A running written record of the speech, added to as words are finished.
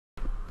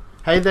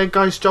Hey there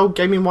guys,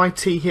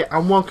 JoelGamingYT here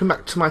and welcome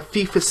back to my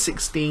FIFA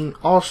 16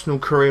 Arsenal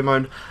career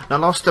mode. Now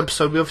last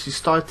episode we obviously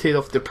started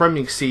off the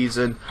Premier League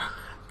season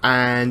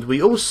and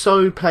we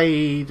also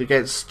played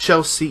against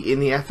Chelsea in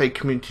the FA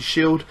Community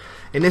Shield.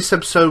 In this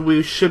episode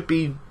we should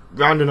be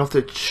rounding off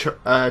the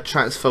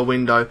transfer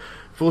window.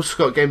 We've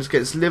also got games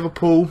against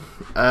Liverpool,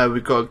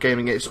 we've got a game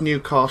against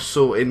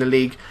Newcastle in the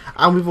league,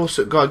 and we've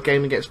also got a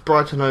game against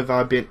Brighton & Hove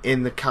Albion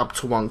in the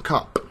Capital One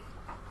Cup.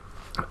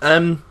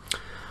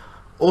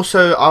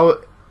 Also,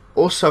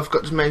 I've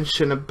got to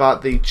mention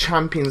about the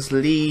Champions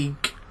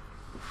League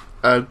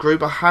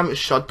group.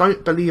 I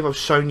don't believe I've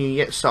shown you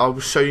yet, so I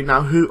will show you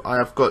now who I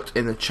have got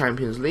in the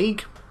Champions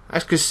League.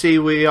 As you can see,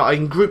 we are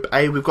in Group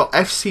A. We've got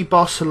FC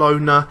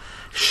Barcelona,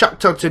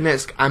 Shakhtar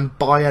Donetsk, and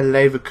Bayer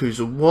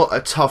Leverkusen. What a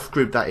tough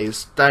group that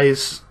is. I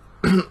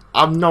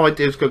have no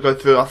idea who's going to go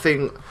through. I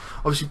think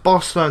obviously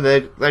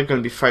Barcelona they're going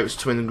to be favourites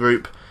to win the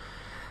group.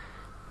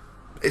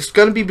 It's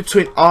going to be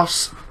between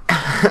us,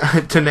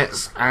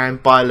 Donetsk,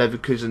 and Bayer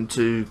Leverkusen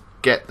to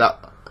get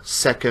that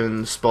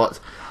second spot.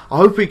 I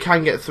hope we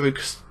can get through,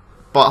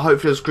 but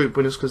hopefully as group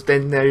winners, because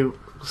then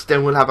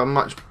we'll have a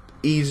much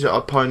easier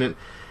opponent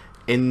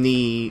in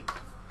the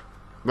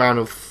round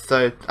of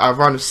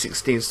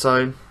 16.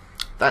 So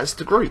that's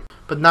the group.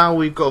 But now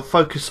we've got to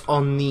focus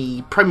on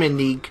the Premier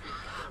League.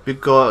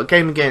 We've got a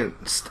game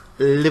against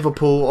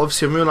Liverpool.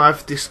 Obviously in real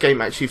life this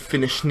game actually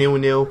finished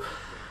 0-0,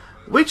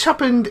 which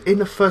happened in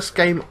the first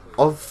game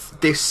of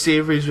this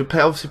series. We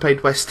obviously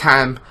played West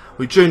Ham,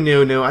 we drew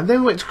 0-0, and then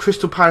we went to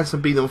Crystal Palace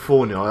and beat them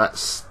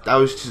 4-0. That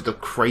was just a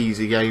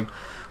crazy game.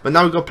 But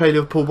now we've got to play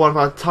Liverpool, one of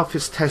our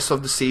toughest tests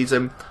of the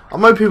season.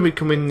 I'm hoping we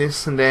can win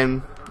this and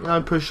then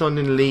push on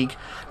in the league.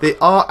 They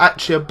are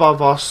actually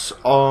above us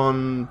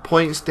on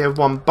points. They have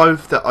won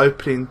both their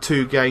opening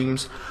 2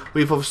 games.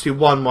 We've obviously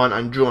won one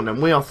and drawn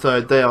them. We are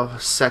third, they are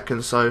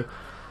second, so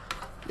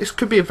this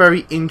could be a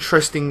very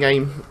interesting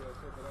game.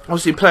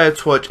 Obviously player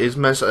to watch is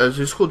Mesut Ozil,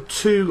 who scored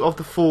 2 of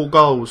the 4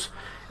 goals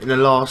in the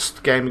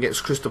last game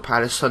against Crystal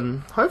Palace,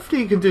 and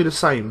hopefully he can do the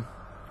same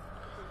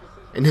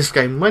in this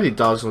game. Whether he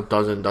does or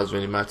doesn't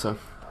really matter.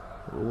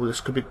 Oh, this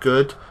could be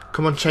good.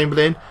 Come on,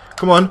 Chamberlain.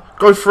 Come on,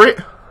 go for it.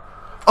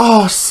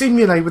 Oh,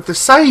 Simule with the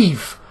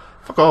save.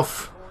 Fuck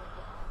off.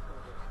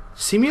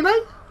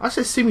 Simule? I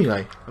said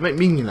Simule. I meant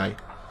Mignolet.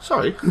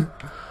 Sorry.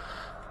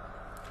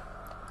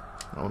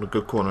 I want a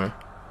good corner here.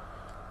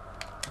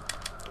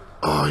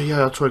 Oh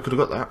yeah, I thought I could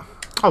have got that.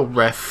 Oh,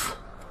 ref.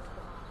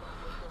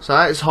 So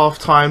that is half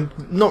time.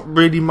 Not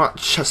really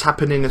much has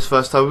happened in this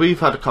first time.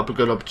 We've had a couple of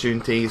good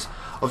opportunities.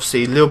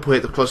 Obviously Liverpool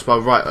hit the crossbar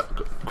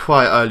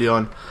quite early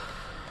on.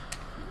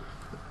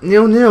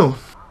 0-0.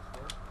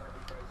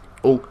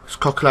 Oh, it's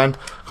Coquelin.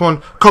 Come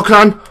on,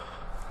 Coquelin.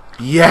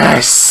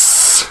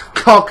 Yes!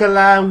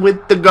 Coquelin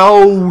with the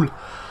goal.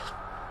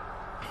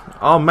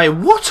 Oh mate,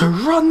 what a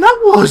run that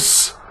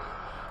was!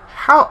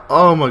 How?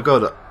 Oh my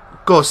god,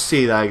 gotta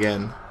see that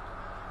again.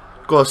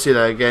 Gotta see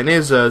that again.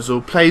 Here's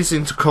Ozil, plays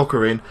into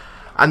Coquelin,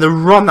 and the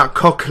run that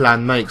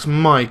Coquelin makes,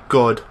 my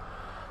god.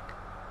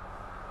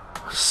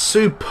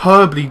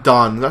 Superbly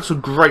done. That's a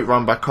great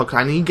run by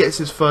Coquelin. He gets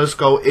his first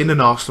goal in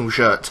an Arsenal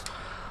shirt.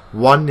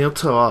 1-0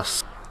 to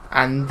us.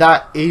 And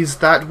that is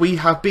that. We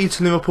have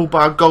beaten Liverpool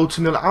by a goal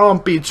to 0. Our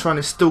unbeaten run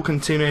is still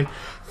continuing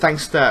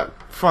thanks to that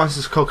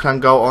Francis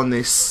Coquelin goal on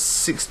this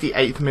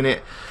 68th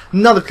minute.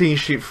 Another clean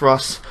sheet for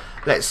us.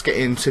 Let's get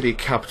into the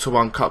Capital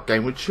One Cup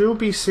game, which will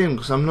be soon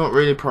because I'm not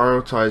really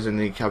prioritising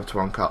the Capital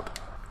One Cup.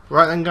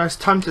 Right then guys,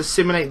 time to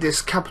simulate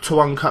this Capital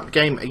One Cup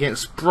game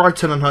against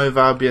Brighton & Hove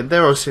Albion.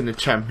 They're also in the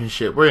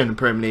Championship, we're in the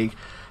Premier League.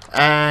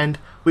 And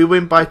we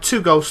win by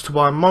 2 goals to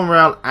 1.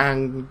 Monreal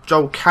and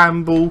Joel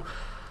Campbell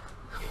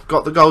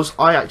got the goals.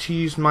 I actually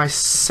used my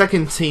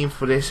second team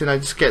for this, and I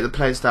just get the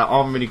players that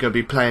aren't really going to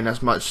be playing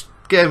as much,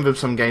 getting them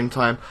some game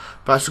time.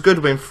 But it's a good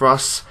win for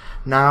us.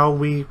 Now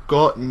we've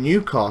got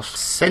Newcastle.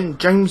 St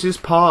James's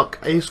Park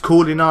is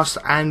calling us,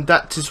 and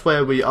that is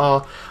where we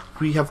are.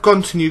 We have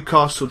gone to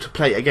Newcastle to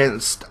play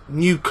against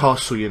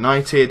Newcastle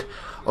United.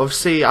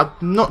 Obviously, I'm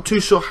not too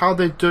sure how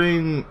they're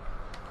doing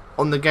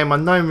on the game. I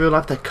know in real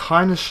life they're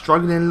kind of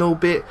struggling a little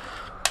bit,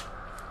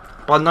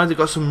 but I know they've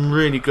got some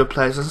really good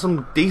players and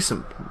some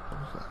decent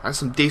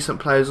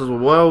players as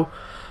well.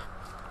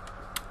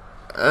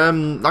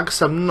 Like I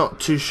said, I'm not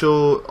too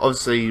sure.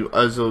 Obviously,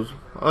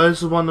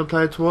 Ozil's one of the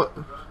player to watch.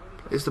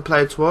 Is the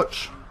player to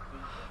watch.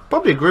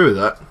 Probably agree with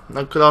that.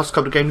 Like the last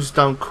couple of games he's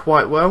done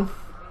quite well.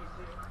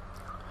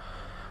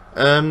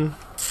 But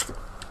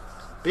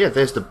yeah,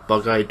 there's the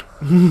bug-eyed.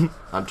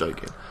 I'm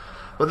joking.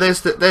 But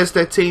there's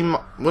their team.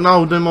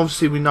 Ronaldo,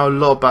 obviously we know a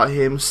lot about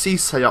him.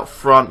 Cisse up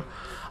front.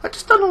 I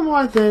just don't know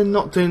why they're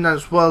not doing that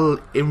as well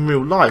in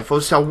real life.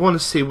 Obviously I want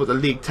to see what the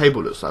league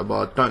table looks like,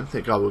 but I don't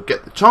think I will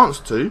get the chance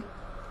to.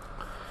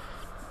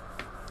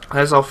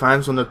 There's our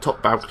fans on the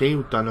top balcony.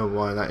 We don't know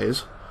why that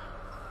is.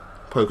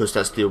 Probably because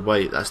that's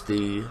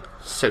the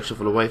section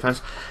for the away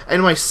fans.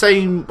 Anyway,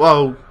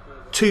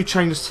 2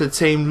 changes to the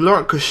team.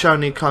 Laurent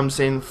Koscielny comes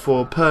in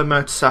for Per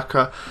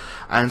Mertesacker,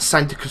 and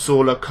Santi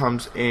Cazorla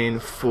comes in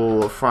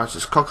for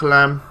Francis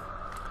Coquelin.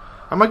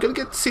 Am I going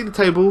to get to see the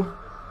table?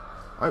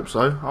 I hope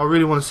so. I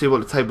really want to see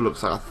what the table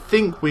looks like. I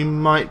think we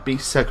might be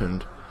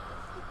second,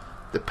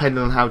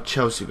 depending on how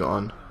Chelsea got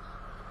on.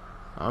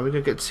 Are we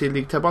going to get to see the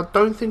league table? I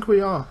don't think we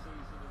are.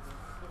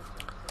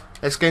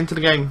 Let's get into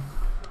the game.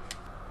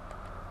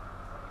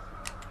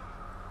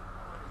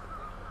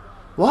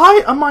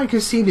 Why am I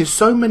conceding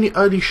so many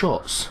early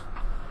shots?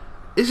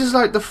 This is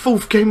like the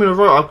 4th game in a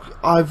row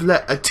I've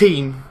let a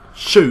team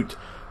shoot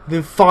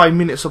within 5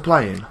 minutes of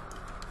playing.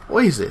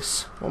 What is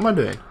this? What am I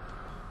doing?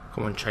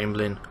 Come on,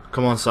 Chamberlain.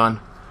 Come on, son.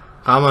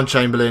 Come on,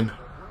 Chamberlain.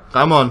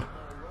 Come on.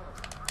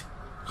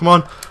 Come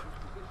on.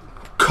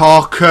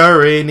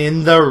 Cockering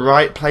in the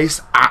right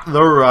place at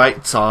the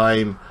right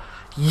time.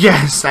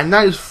 Yes, and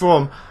that is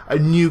from a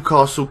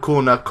Newcastle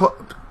corner.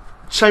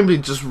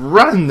 Chamberlain just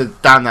ran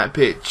down that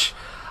pitch.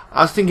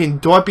 I was thinking,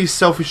 do I be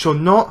selfish or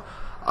not?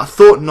 I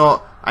thought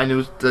not, and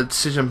the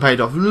decision paid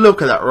off.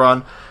 Look at that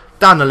run.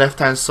 Down the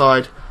left-hand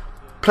side.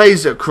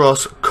 Plays it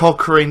across.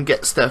 Cockering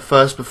gets there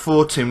first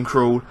before Tim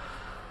Krul.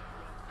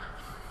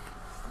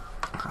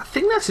 I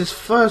think that's his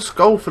first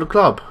goal for the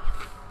club.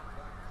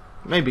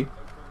 Maybe.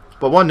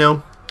 But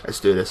 1-0. Let's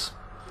do this.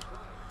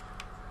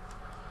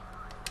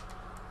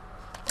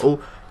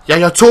 Oh,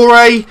 Yaya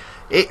Toure.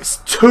 It's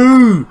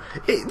 2.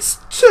 It's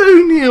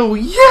 2-0.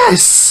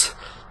 Yes.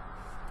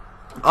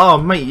 Oh,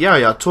 mate,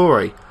 Yaya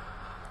Toure.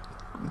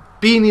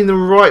 Being in the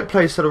right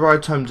place at the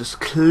right time just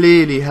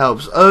clearly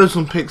helps.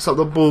 Ozil picks up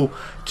the ball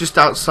just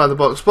outside the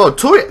box. Well,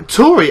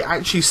 Toure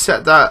actually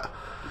set that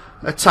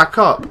attack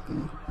up.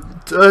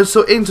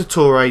 So into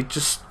Toure,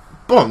 just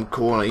bottom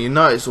corner. You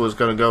know it's always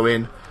going to go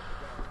in.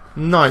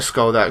 Nice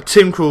goal that.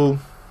 Tim Krul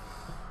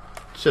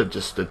should have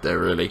just stood there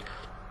really.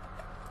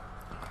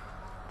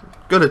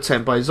 Good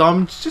attempt by his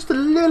arm, just a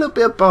little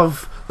bit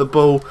above the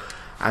ball,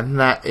 and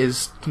that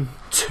is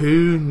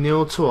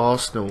 2-0 to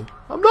Arsenal.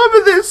 I'm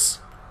loving this.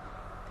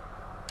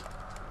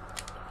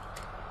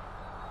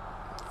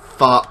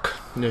 Fuck.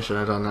 I should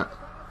have done that.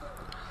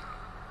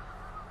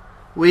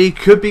 We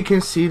could be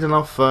conceding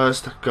our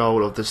first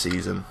goal of the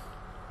season.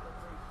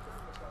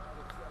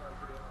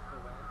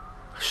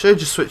 I should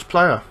just switch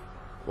player.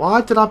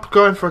 Why did I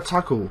go in for a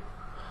tackle?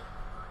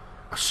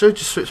 I should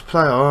just switch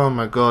player. Oh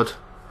my god.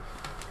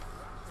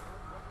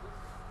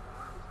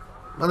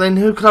 Well then,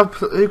 who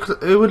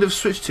would have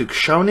switched to?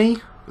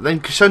 Kashoni? Then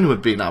Kashoni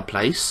would be in our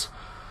place.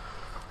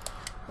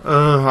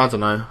 I don't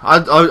know. I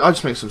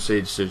just make some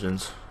silly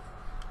decisions.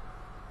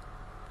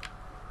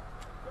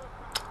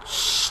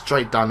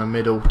 Straight down the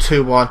middle,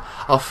 2-1.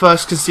 Our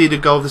first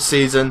conceded goal of the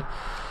season,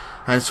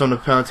 and it's on the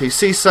penalty.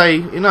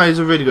 Cisse, you know, he's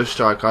a really good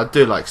striker. I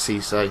do like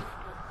Cisse,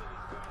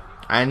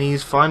 and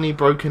he's finally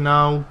broken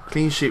our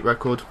clean sheet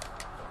record.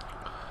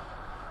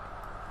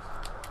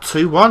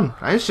 2-1,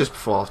 and it's just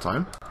before half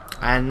time,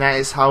 and that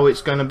is how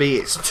it's going to be.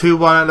 It's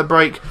 2-1 at the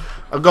break.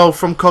 A goal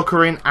from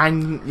Cockering,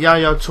 and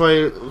Yaya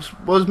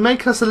Toure was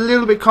making us a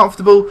little bit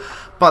comfortable,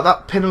 but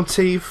that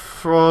penalty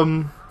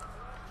from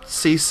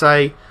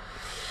Cisse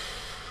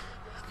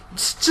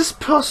just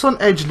put us on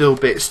edge a little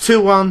bit. It's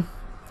 2-1.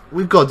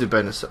 We've got to do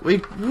better. We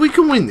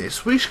can win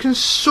this. We can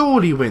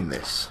surely win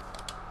this.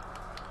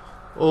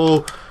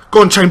 Oh,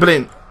 go on,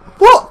 Chamberlain.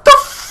 What the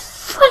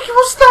frick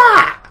was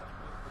that?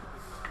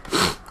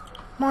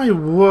 My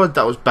word,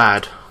 that was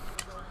bad.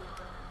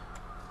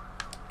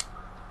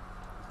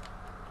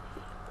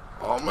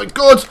 Oh my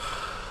god.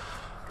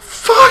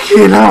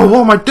 Fucking hell,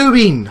 what am I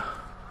doing?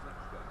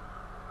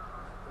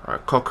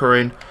 Alright,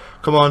 Cockering.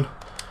 Come on.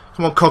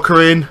 Come on,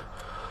 Cockering.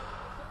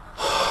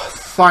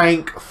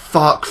 Thank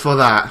fuck for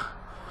that.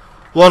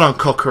 One on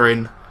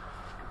Cockering.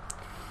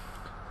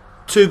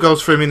 2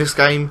 goals for him in this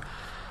game.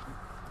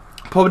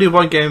 Probably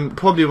one game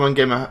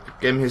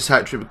his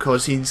hat trick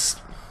because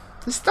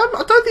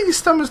I don't think his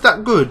stamina is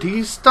that good.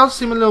 He does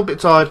seem a little bit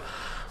tired.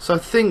 So I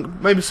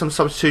think maybe some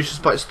substitutions,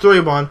 but it's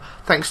 3-1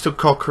 thanks to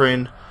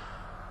Cockering.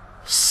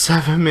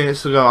 7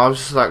 minutes ago I was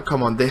just like,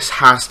 come on, this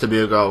has to be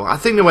a goal. I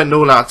think they went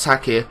all out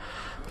attack here.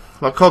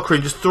 But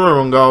Cockering just threw her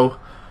on goal.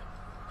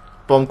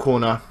 Bomb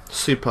corner.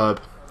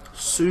 Superb.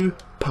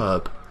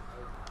 Superb.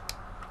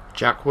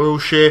 Jack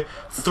Wilshere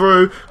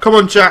through. Come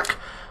on, Jack.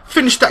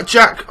 Finish that,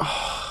 Jack.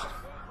 Oh,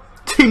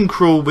 Tim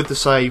Krul with the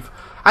save.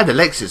 I had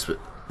Alexis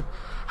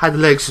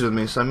with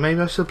me, so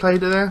maybe I should have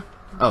played it there.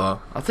 Oh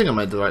well, I think I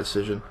made the right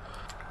decision.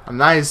 And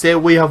that is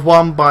it. We have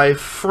won by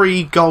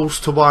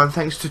 3-1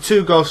 thanks to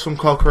 2 goals from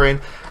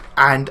Cockering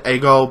and a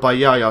goal by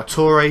Yaya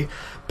Toure.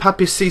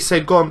 Papi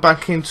Cisse got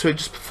back into it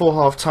just before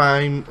half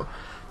time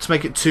to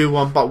make it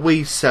 2-1, but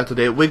we settled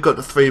it. We got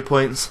the 3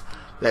 points.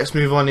 Let's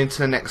move on into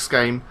the next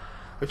game,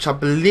 which I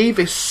believe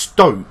is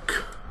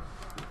Stoke.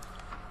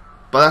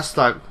 But that's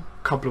like a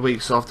couple of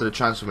weeks after the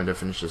transfer window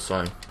finishes,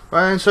 so.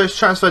 Right, so it's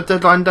transfer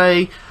deadline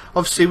day.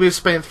 Obviously, we've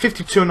spent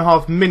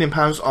 £52.5 million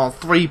on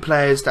 3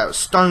 players. That was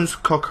Stones,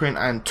 Cockering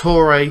and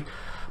Toure.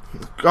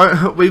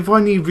 We've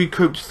only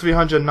recouped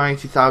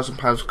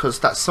 £390,000 because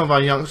that's some of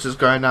our youngsters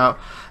going out.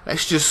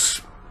 Let's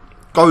just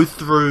go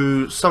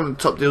through some of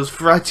the top deals.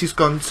 Verratti's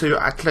gone to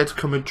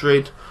Atletico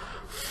Madrid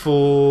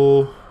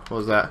for, what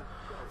was that,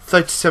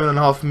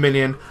 £37.5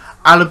 million.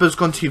 Alaba's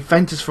gone to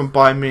Juventus from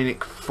Bayern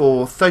Munich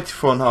for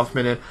 34.5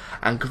 million,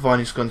 and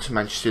Cavani's gone to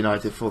Manchester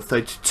United for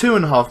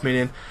 32.5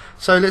 million.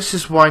 So let's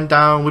just wind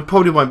down. We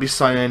probably won't be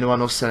signing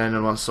anyone or selling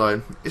anyone,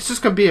 so it's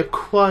just going to be a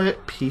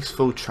quiet,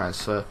 peaceful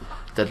transfer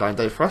deadline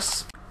day for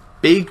us.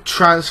 Big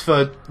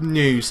transfer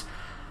news.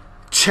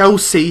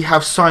 Chelsea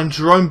have signed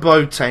Jerome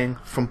Boateng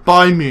from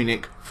Bayern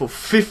Munich for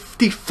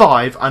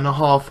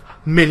 £55.5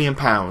 million.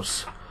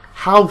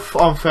 How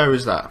unfair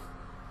is that?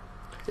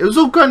 It was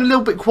all going a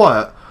little bit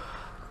quiet.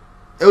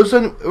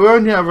 We're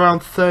only at around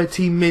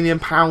 £30 million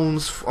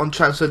on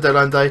transfer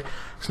deadline day.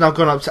 It's now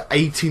gone up to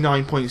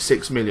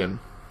 89.6 million.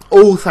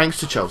 All thanks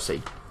to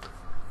Chelsea.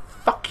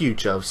 Fuck you,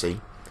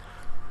 Chelsea.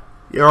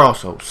 You're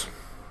arseholes.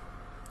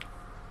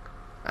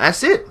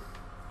 That's it.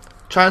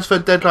 Transfer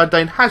deadline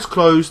day has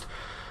closed,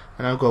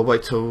 and I've got to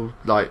wait till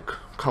like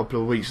a couple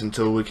of weeks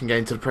until we can get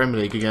into the Premier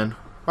League again.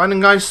 Right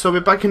then, guys, so we're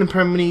back in the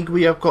Premier League.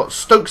 We have got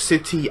Stoke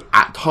City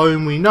at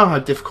home. We know how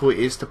difficult it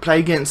is to play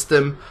against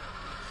them.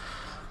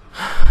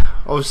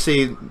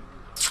 Obviously,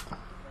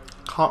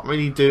 can't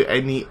really do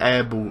any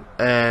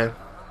air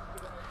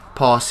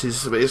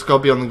passes, but it's got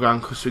to be on the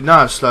ground because we know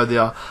how slow they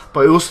are,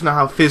 but we also know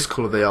how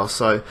physical they are.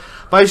 So,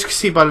 but as you can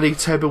see by the league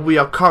table, we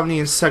are currently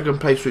in second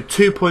place with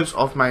 2 points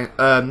off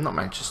not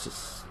Manchester.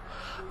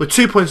 We're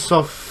 2 points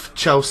off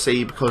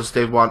Chelsea because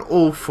they've won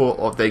all 4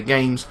 of their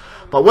games.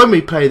 But when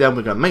we play them,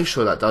 we're going to make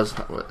sure we're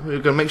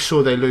going to make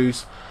sure they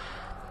lose.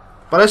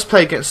 But let's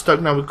play against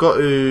Stoke now. We've got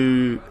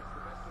to.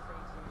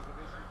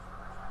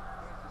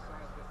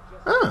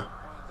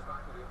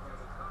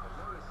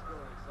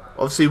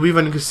 Obviously, we've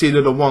only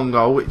conceded a 1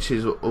 goal, which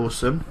is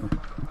awesome.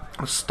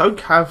 Stoke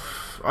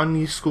have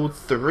only scored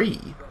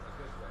 3.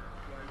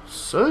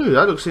 So,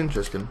 that looks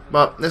interesting.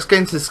 But let's get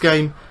into this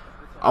game.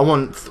 I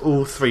want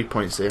all 3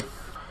 points here.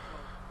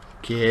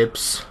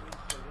 Gibbs.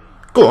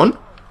 Go on.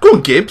 Go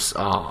on, Gibbs.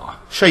 Ah,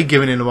 Shea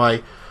Given in a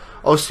way.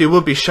 Obviously, it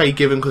will be Shea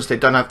Given because they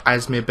don't have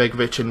Asmir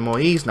Begovic anymore.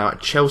 He's now at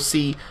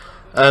Chelsea.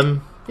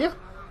 Yeah.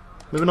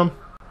 Moving on.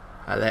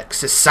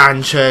 Alexis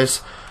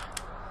Sanchez.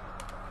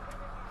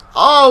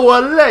 Oh,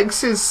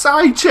 Alexis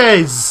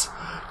Sanchez!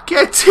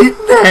 Get in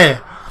there!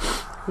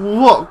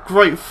 What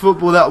great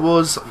football that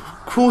was.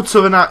 Quarter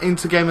of an hour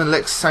into game, and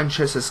Alexis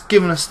Sanchez has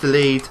given us the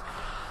lead.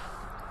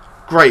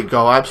 Great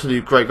goal,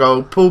 absolute great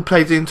goal. Paul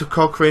plays it into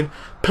Cochrane,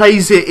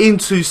 plays it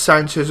into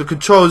Sanchez, who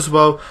controls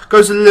well,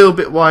 goes a little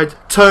bit wide,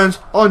 turns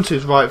onto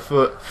his right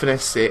foot,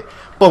 finesse it,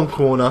 bomb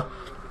corner,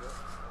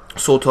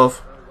 sort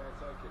of.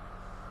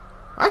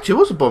 Actually, it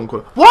was a bomb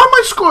corner. Why am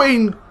I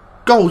scoring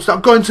goals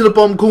that go into the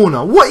bomb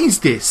corner? What is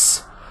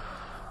this?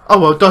 Oh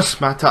well, it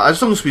doesn't matter.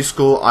 As long as we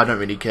score, I don't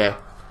really care.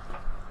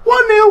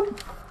 1-0.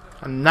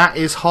 And that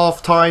is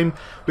half time.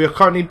 We are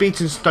currently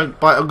beating Stoke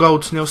by a goal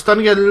to 0.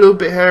 Starting to get a little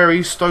bit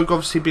hairy. Stoke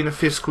obviously being a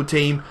physical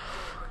team.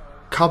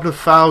 Couple of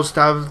fouls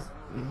that have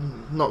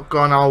not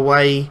gone our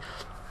way.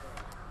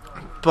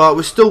 But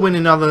we're still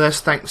winning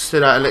nonetheless thanks to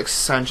that Alexis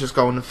Sanchez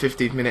goal in the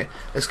 15th minute.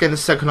 Let's get in the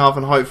second half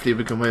and hopefully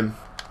we can win.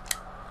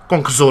 Go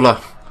on,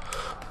 Cazorla.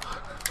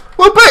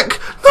 We're back!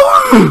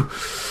 No!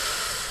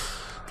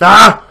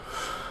 Ah!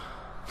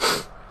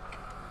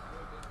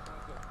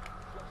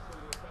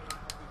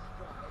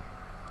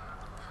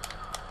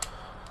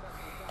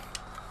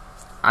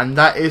 And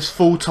that is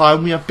full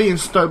time. We are being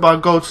Stoke by a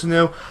goal to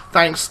 0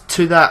 thanks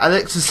to that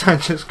Alexis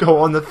Sanchez goal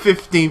on the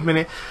 15th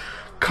minute.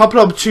 Couple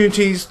of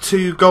opportunities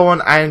to go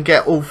on and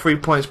get all 3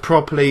 points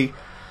properly.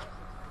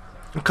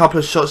 A couple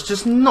of shots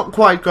just not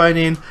quite going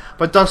in,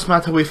 but it doesn't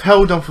matter. We've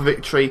held on for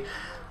victory.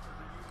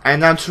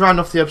 And now to round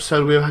off the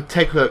episode, we'll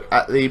take a look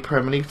at the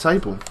Premier League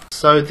table.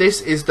 So this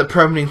is the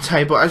Premier League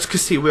table. As you can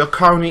see, we are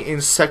currently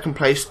in second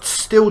place,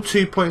 still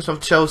 2 points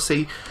off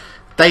Chelsea.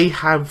 They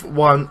have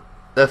won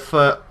the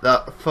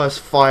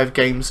first 5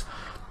 games.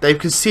 They've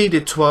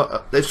conceded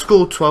 12. They've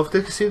scored 12.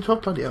 They conceded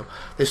 12. Bloody hell!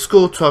 They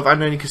scored 12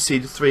 and only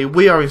conceded 3.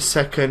 We are in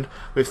second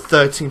with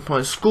 13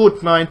 points.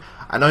 Scored 9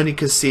 and only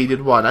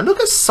conceded 1. And look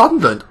at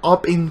Sunderland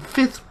up in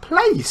 5th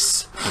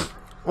place.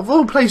 Of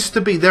all places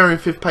to be, they're in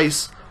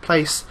 5th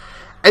place.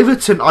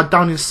 Everton are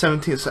down in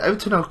 17th, so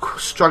Everton are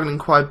struggling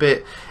quite a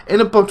bit. In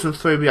the bottom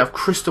 3, we have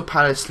Crystal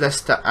Palace,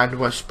 Leicester and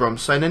West Brom.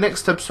 So in the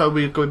next episode,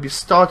 we're going to be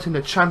starting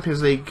the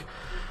Champions League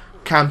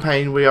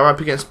campaign. We are up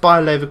against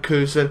Bayer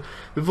Leverkusen.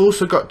 We've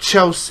also got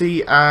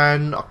Chelsea,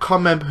 and I can't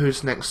remember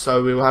who's next,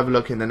 so we will have a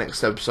look in the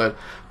next episode.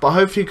 But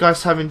hopefully you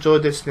guys have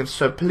enjoyed this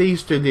episode.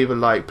 Please do leave a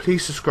like,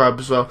 please subscribe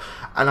as well,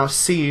 and I'll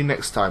see you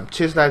next time.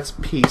 Cheers lads,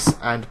 peace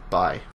and bye.